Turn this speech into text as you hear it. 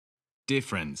Dear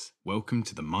friends, welcome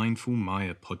to the Mindful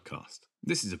Maya podcast.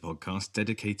 This is a podcast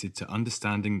dedicated to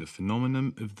understanding the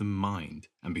phenomenon of the mind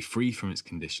and be free from its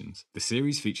conditions. The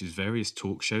series features various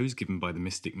talk shows given by the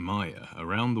mystic Maya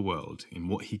around the world in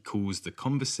what he calls the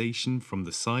conversation from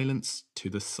the silence to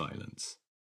the silence.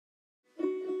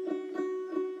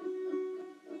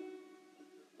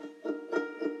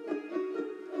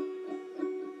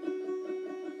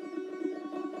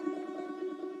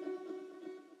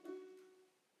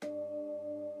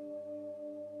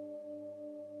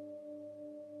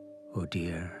 Oh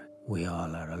dear, we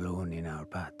all are alone in our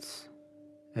paths.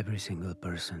 Every single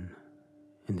person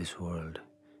in this world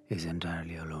is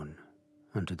entirely alone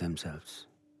unto themselves.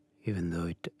 Even though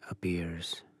it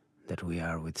appears that we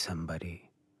are with somebody,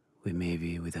 we may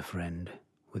be with a friend,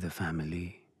 with a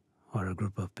family, or a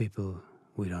group of people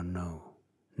we don't know,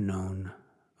 known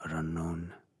or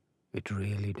unknown, it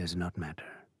really does not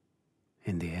matter.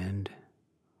 In the end,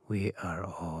 we are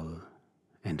all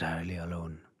entirely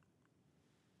alone.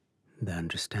 The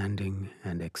understanding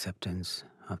and acceptance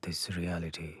of this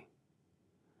reality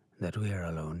that we are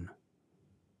alone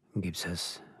gives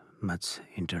us much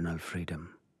internal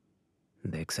freedom.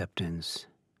 The acceptance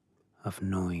of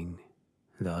knowing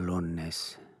the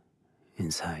aloneness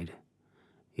inside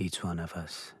each one of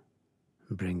us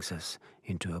brings us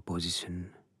into a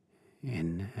position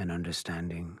in an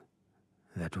understanding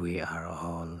that we are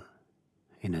all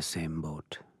in a same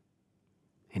boat,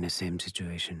 in a same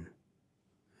situation.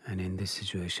 And in this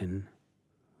situation,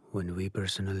 when we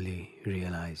personally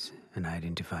realize and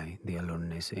identify the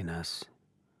aloneness in us,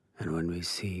 and when we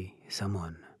see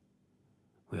someone,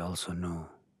 we also know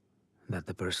that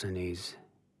the person is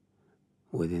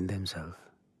within themselves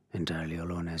entirely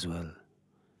alone as well.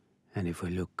 And if we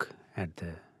look at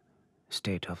the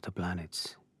state of the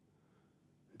planets,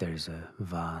 there is a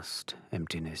vast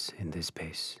emptiness in this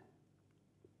space.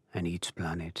 And each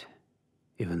planet,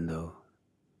 even though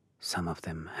some of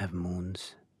them have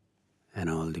moons, and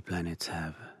all the planets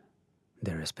have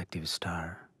their respective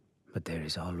star, but there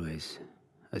is always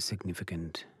a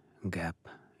significant gap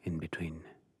in between.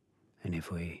 And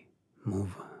if we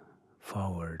move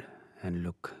forward and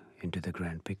look into the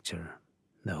grand picture,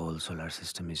 the whole solar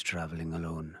system is traveling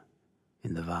alone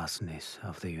in the vastness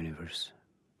of the universe.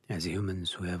 As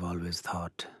humans, we have always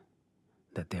thought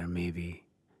that there may be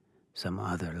some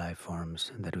other life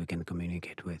forms that we can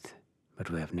communicate with, but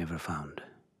we have never found.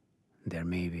 There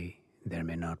may be, there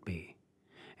may not be.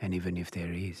 And even if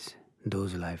there is,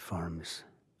 those life forms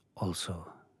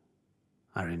also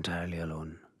are entirely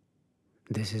alone.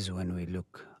 This is when we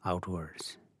look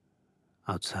outwards,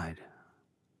 outside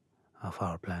of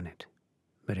our planet.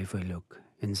 But if we look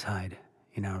inside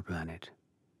in our planet,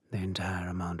 the entire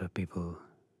amount of people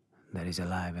that is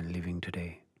alive and living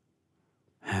today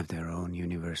have their own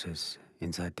universes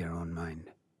inside their own mind.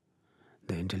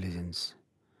 The intelligence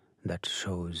that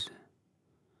shows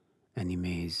an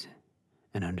image,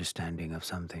 an understanding of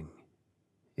something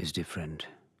is different.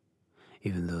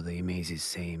 Even though the image is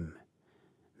same,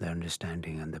 the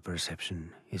understanding and the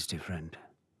perception is different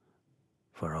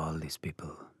for all these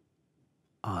people.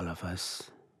 All of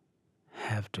us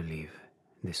have to live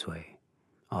this way.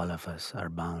 All of us are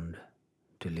bound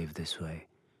to live this way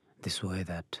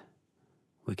that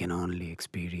we can only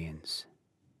experience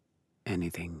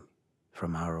anything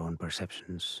from our own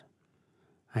perceptions.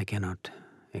 I cannot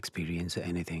experience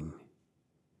anything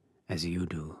as you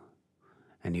do,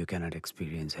 and you cannot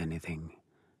experience anything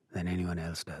than anyone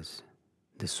else does.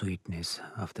 The sweetness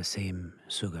of the same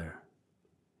sugar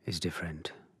is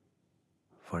different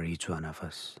for each one of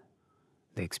us.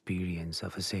 The experience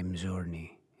of the same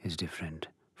journey is different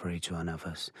for each one of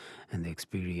us, and the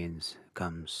experience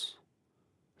comes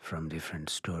from different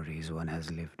stories one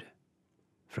has lived,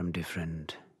 from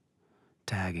different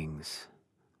taggings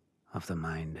of the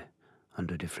mind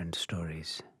onto different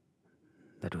stories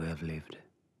that we have lived.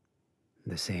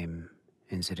 The same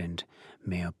incident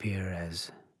may appear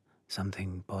as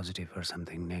something positive or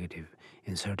something negative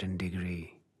in certain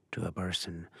degree to a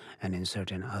person and in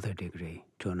certain other degree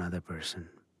to another person.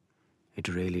 It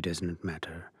really does not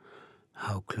matter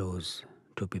how close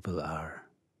two people are,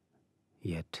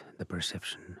 yet the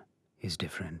perception is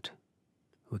different.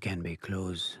 We can be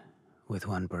close with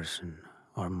one person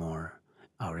or more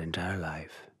our entire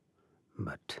life,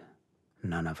 but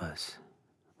none of us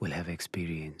will have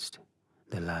experienced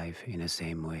the life in the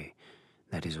same way.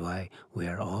 That is why we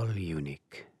are all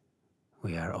unique.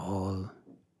 We are all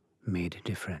made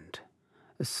different,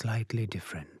 slightly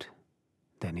different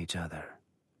than each other.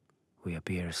 We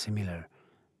appear similar,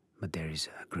 but there is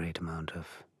a great amount of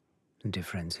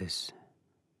differences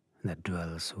that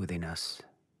dwells within us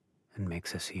and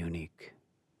makes us unique.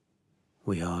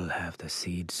 We all have the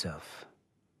seeds of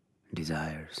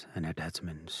desires and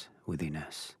attachments within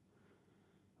us.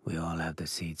 We all have the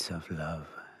seeds of love,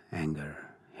 anger,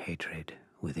 hatred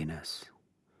within us.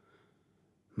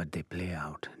 But they play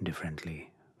out differently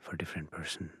for different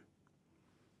person.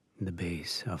 The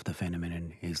base of the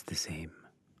phenomenon is the same.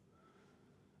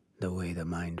 The way the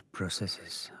mind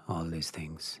processes all these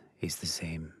things is the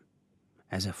same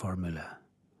as a formula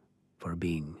for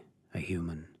being a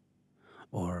human,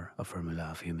 or a formula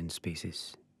of human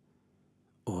species,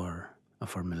 or a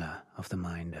formula of the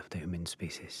mind of the human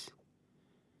species.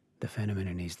 The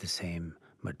phenomenon is the same,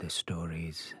 but the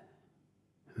stories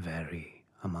vary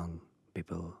among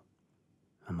people,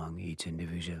 among each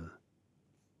individual.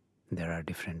 There are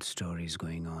different stories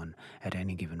going on at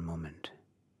any given moment.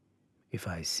 If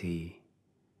I see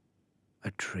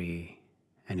a tree,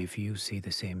 and if you see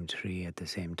the same tree at the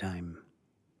same time,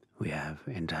 we have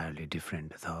entirely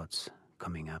different thoughts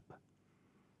coming up.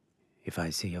 If I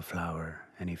see a flower,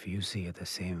 and if you see the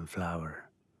same flower,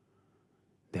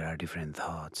 there are different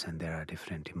thoughts and there are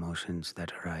different emotions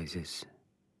that arises.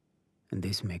 And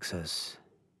this makes us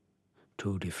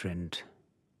two different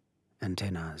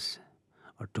antennas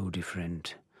or two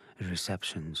different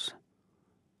receptions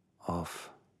of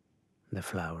the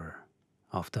flower,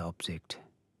 of the object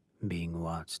being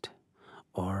watched,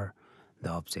 or the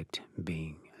object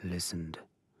being listened,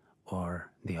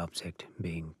 or the object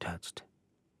being touched.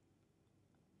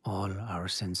 All our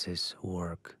senses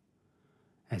work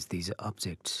as these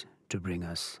objects to bring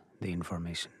us the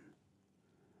information,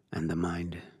 and the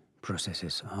mind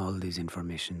processes all these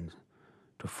information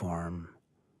to form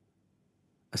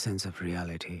a sense of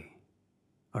reality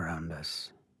around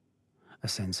us, a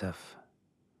sense of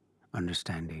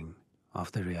understanding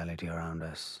of the reality around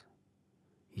us.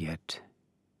 Yet,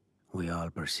 we all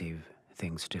perceive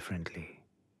things differently.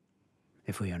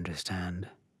 If we understand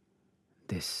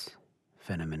this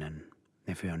phenomenon,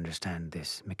 if we understand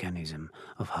this mechanism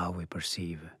of how we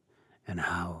perceive and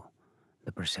how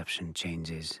the perception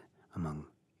changes among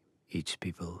each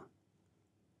people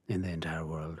in the entire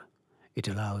world, it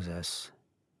allows us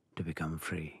to become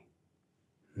free.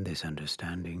 This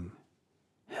understanding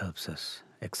helps us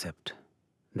accept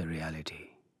the reality.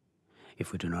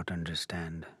 If we do not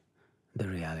understand the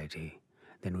reality,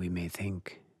 then we may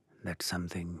think that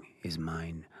something is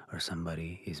mine, or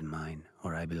somebody is mine,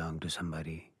 or I belong to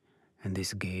somebody. And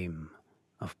this game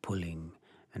of pulling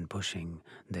and pushing,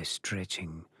 the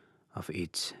stretching of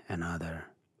each another,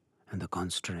 and the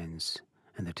constraints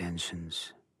and the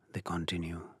tensions, they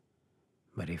continue.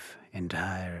 But if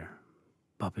entire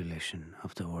population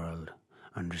of the world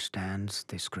understands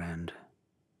this grand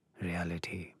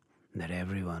reality, that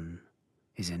everyone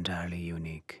is entirely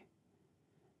unique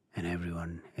and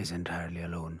everyone is entirely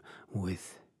alone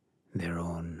with their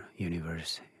own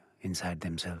universe inside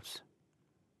themselves,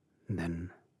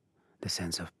 then the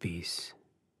sense of peace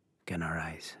can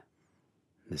arise.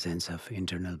 The sense of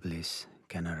internal bliss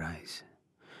can arise.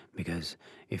 Because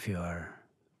if you are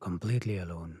completely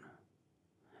alone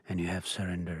and you have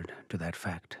surrendered to that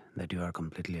fact that you are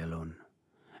completely alone,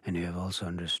 and you have also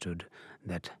understood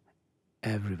that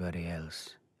everybody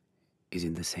else is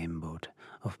in the same boat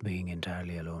of being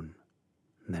entirely alone,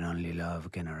 then only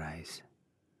love can arise.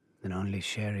 Then only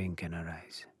sharing can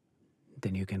arise.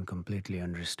 Then you can completely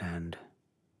understand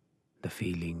the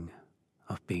feeling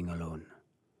of being alone.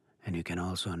 And you can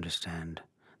also understand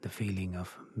the feeling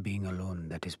of being alone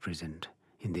that is present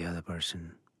in the other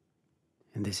person.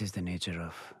 And this is the nature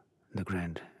of the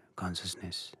grand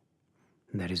consciousness.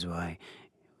 That is why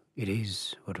it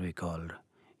is what we call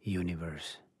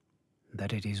universe,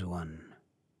 that it is one,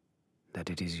 that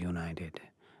it is united,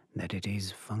 that it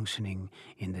is functioning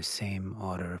in the same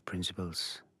order of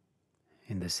principles,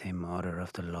 in the same order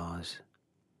of the laws,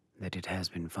 that it has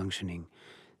been functioning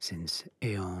since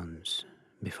aeons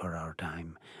before our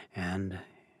time and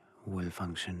will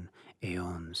function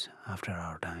aeons after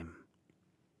our time.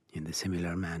 In the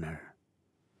similar manner,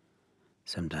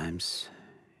 sometimes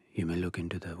you may look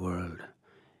into the world,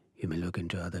 you may look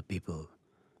into other people,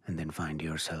 and then find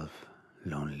yourself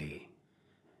lonely.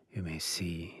 You may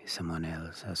see someone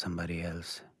else or somebody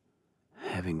else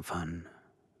having fun,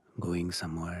 going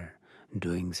somewhere,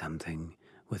 doing something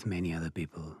with many other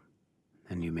people,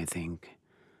 and you may think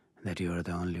that you are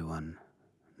the only one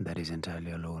that is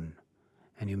entirely alone,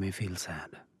 and you may feel sad.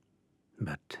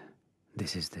 But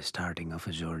this is the starting of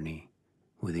a journey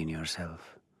within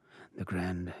yourself. The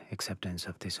grand acceptance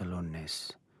of this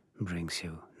aloneness brings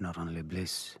you not only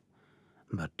bliss,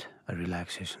 but a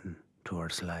relaxation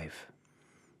towards life.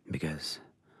 Because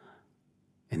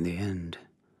in the end,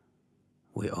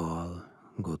 we all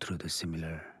go through the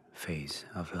similar phase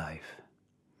of life.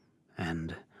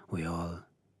 and we all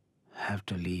have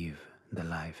to live the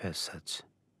life as such.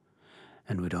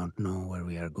 And we don't know where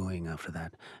we are going after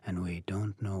that, and we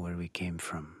don't know where we came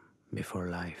from before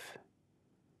life.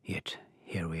 Yet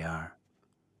here we are,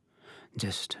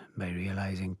 just by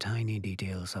realizing tiny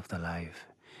details of the life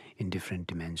in different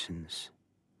dimensions,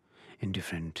 in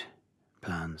different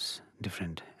plants,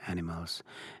 different animals,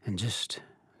 and just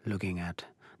looking at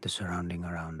the surrounding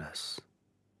around us.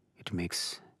 It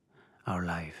makes our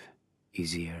life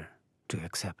easier to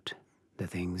accept the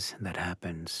things that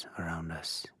happens around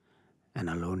us. And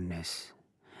aloneness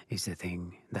is the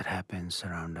thing that happens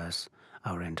around us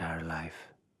our entire life.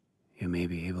 You may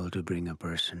be able to bring a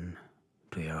person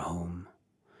to your home.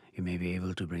 You may be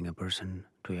able to bring a person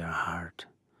to your heart.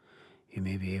 You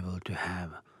may be able to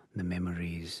have the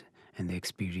memories and the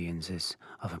experiences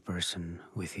of a person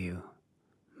with you.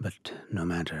 But no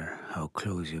matter how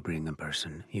close you bring a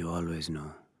person, you always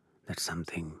know that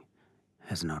something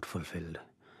has not fulfilled,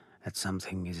 that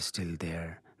something is still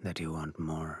there that you want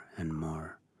more and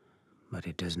more. But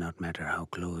it does not matter how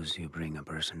close you bring a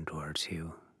person towards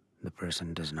you, the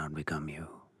person does not become you.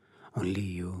 Only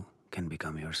you can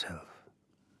become yourself.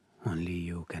 Only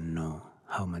you can know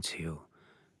how much you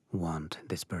want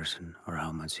this person, or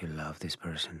how much you love this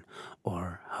person,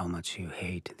 or how much you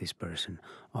hate this person.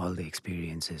 All the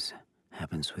experiences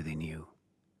happens within you.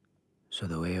 So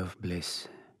the way of bliss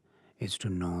is to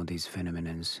know these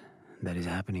phenomena that is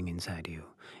happening inside you.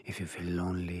 If you feel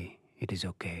lonely, it is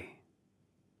okay.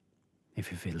 If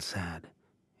you feel sad,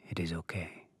 it is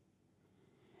okay.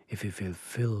 If you feel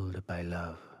filled by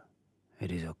love,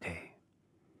 it is okay.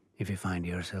 If you find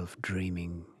yourself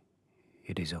dreaming,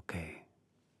 it is okay.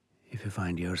 If you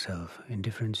find yourself in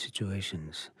different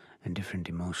situations and different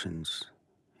emotions,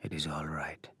 it is all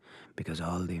right, because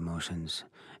all the emotions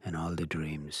and all the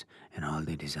dreams and all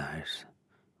the desires,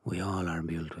 we all are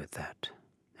built with that,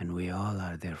 and we all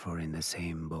are therefore in the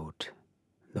same boat.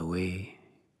 The way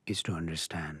is to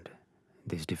understand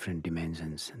these different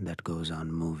dimensions that goes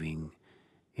on moving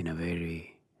in a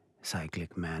very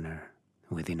cyclic manner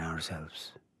within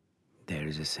ourselves. There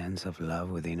is a sense of love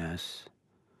within us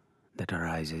that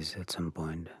arises at some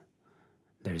point.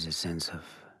 There is a sense of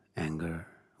anger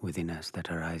within us that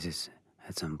arises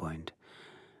at some point.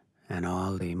 And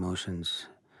all the emotions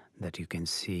that you can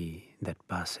see that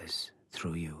passes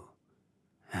through you.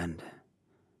 And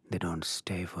they don't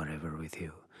stay forever with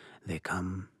you. They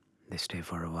come, they stay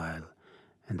for a while,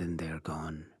 and then they're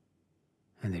gone.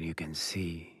 And then you can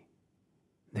see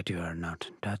that you are not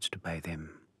touched by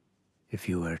them. If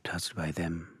you were touched by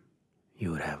them,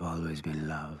 you would have always been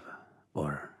love,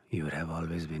 or you would have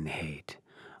always been hate,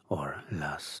 or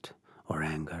lust, or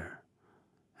anger,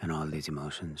 and all these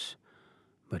emotions.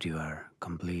 But you are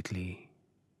completely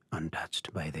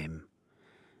untouched by them.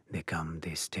 They come,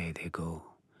 they stay, they go,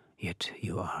 yet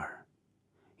you are.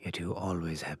 Yet you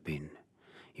always have been.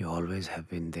 You always have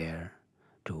been there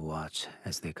to watch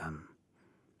as they come,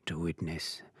 to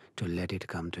witness, to let it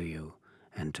come to you,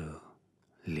 and to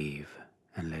leave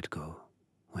and let go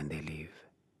when they leave.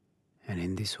 And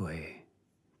in this way,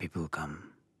 people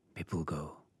come, people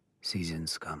go,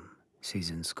 seasons come,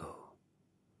 seasons go.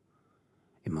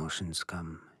 Emotions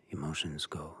come, emotions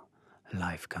go,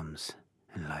 life comes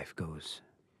and life goes.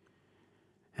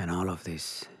 And all of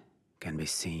this can be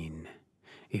seen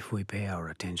if we pay our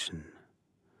attention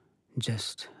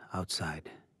just outside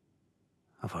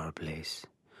of our place,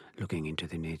 looking into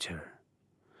the nature,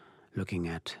 looking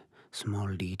at small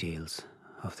details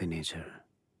of the nature.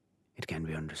 It can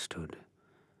be understood,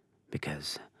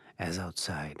 because as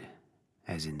outside,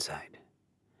 as inside,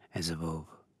 as above,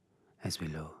 as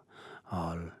below,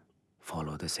 all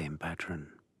follow the same pattern.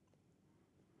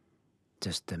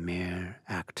 Just the mere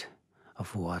act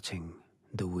of watching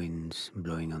the winds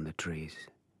blowing on the trees,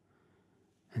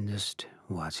 and just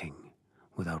watching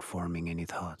without forming any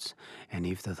thoughts. And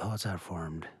if the thoughts are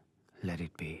formed, let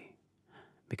it be,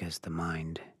 because the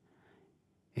mind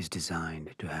is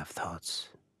designed to have thoughts.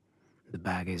 The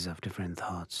baggage of different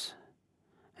thoughts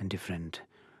and different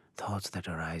thoughts that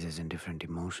arises in different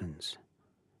emotions.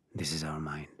 This is our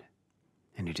mind.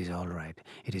 And it is all right.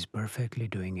 It is perfectly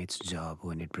doing its job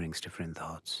when it brings different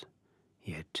thoughts.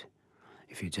 Yet,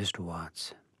 if you just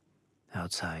watch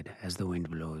outside as the wind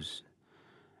blows,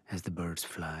 as the birds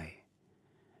fly,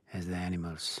 as the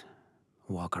animals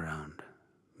walk around,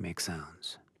 make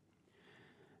sounds,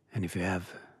 and if you have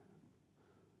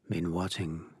been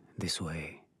watching this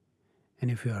way, and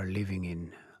if you are living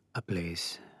in a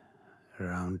place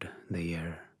around the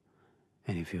year,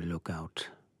 and if you look out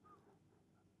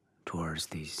towards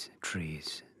these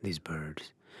trees, these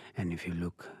birds, and if you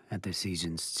look at the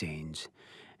seasons change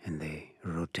and they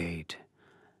rotate rotate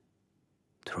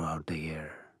throughout the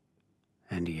year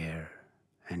and year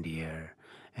and year,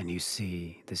 and you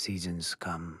see the seasons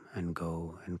come and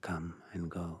go and come and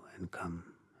go and come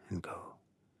and go.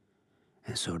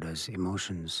 And so does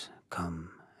emotions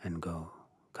come and go,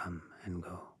 come and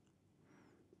go.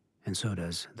 And so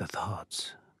does the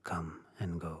thoughts come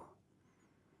and go.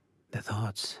 The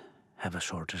thoughts have a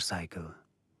shorter cycle.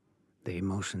 The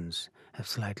emotions have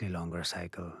slightly longer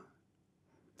cycle.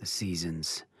 The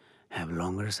seasons have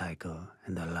longer cycle,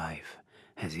 and the life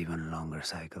has even longer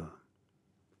cycle.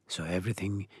 So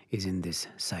everything is in this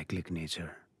cyclic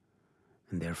nature.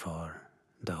 And therefore,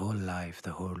 the whole life,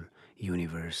 the whole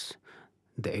universe,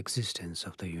 the existence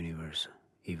of the universe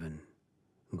even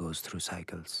goes through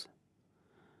cycles.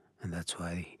 And that's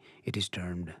why it is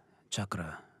termed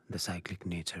chakra, the cyclic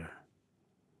nature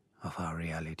of our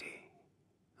reality,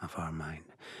 of our mind.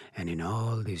 And in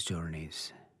all these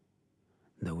journeys,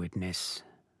 the witness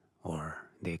or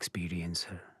the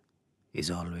experiencer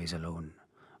is always alone,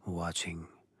 watching,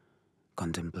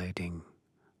 contemplating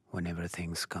whenever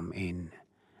things come in,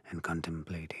 and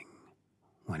contemplating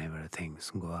whenever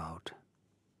things go out.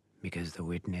 Because the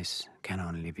witness can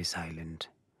only be silent,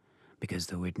 because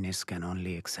the witness can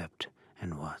only accept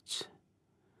and watch.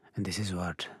 And this is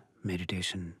what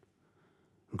meditation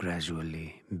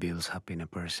gradually builds up in a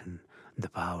person, the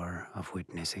power of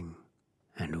witnessing.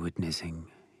 And witnessing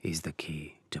is the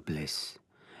key to bliss.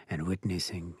 And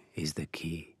witnessing is the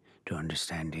key to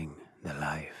understanding the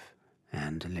life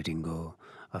and letting go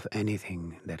of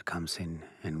anything that comes in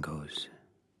and goes.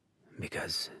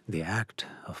 Because the act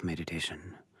of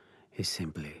meditation is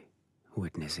simply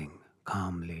witnessing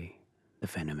calmly the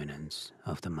phenomenons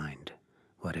of the mind.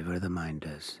 Whatever the mind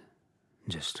does,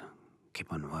 just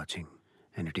keep on watching.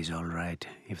 And it is all right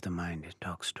if the mind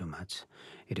talks too much.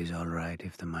 It is all right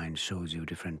if the mind shows you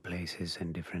different places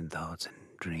and different thoughts and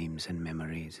dreams and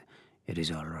memories. It is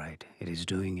all right. It is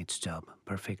doing its job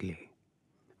perfectly.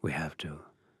 We have to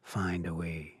find a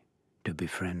way to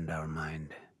befriend our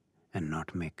mind and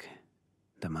not make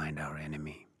the mind our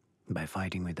enemy. By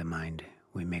fighting with the mind,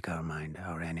 we make our mind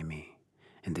our enemy.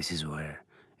 And this is where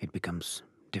it becomes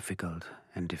difficult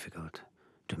and difficult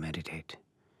to meditate.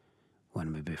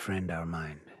 When we befriend our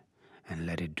mind and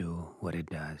let it do what it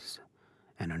does,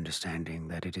 and understanding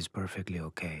that it is perfectly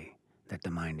okay that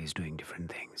the mind is doing different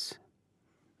things,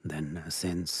 then a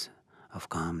sense of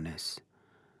calmness,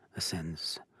 a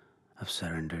sense of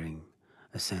surrendering,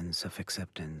 a sense of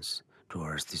acceptance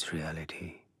towards this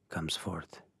reality comes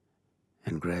forth.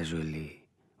 And gradually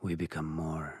we become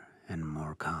more and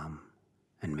more calm,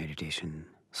 and meditation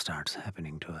starts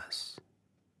happening to us.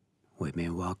 We may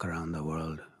walk around the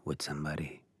world with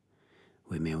somebody.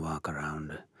 We may walk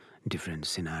around different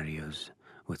scenarios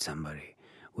with somebody.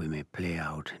 We may play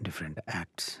out different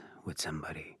acts with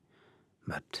somebody.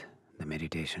 But the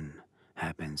meditation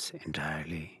happens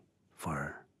entirely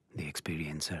for the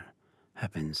experiencer,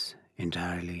 happens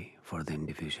entirely for the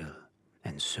individual,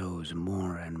 and shows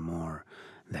more and more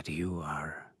that you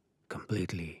are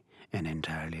completely and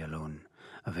entirely alone,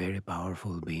 a very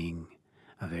powerful being,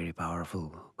 a very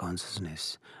powerful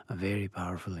consciousness, a very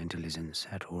powerful intelligence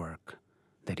at work,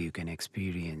 that you can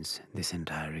experience this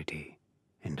entirety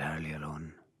entirely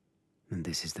alone. And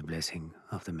this is the blessing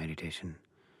of the meditation,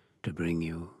 to bring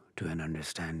you to an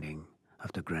understanding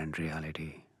of the grand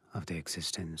reality of the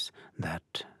existence,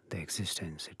 that the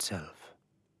existence itself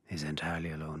is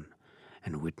entirely alone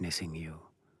and witnessing you,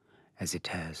 as it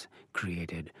has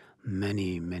created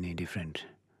many, many different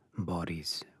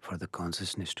bodies for the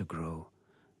consciousness to grow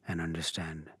and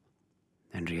understand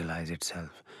and realize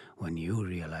itself. When you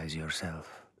realize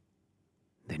yourself,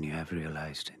 then you have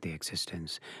realized the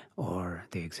existence, or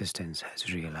the existence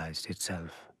has realized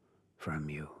itself from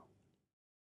you.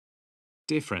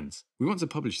 Dear friends, we want to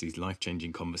publish these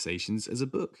life-changing conversations as a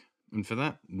book, and for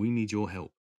that, we need your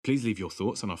help. Please leave your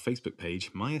thoughts on our Facebook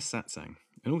page, Maya Satsang,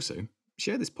 and also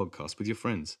share this podcast with your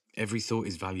friends. Every thought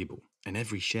is valuable, and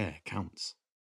every share counts.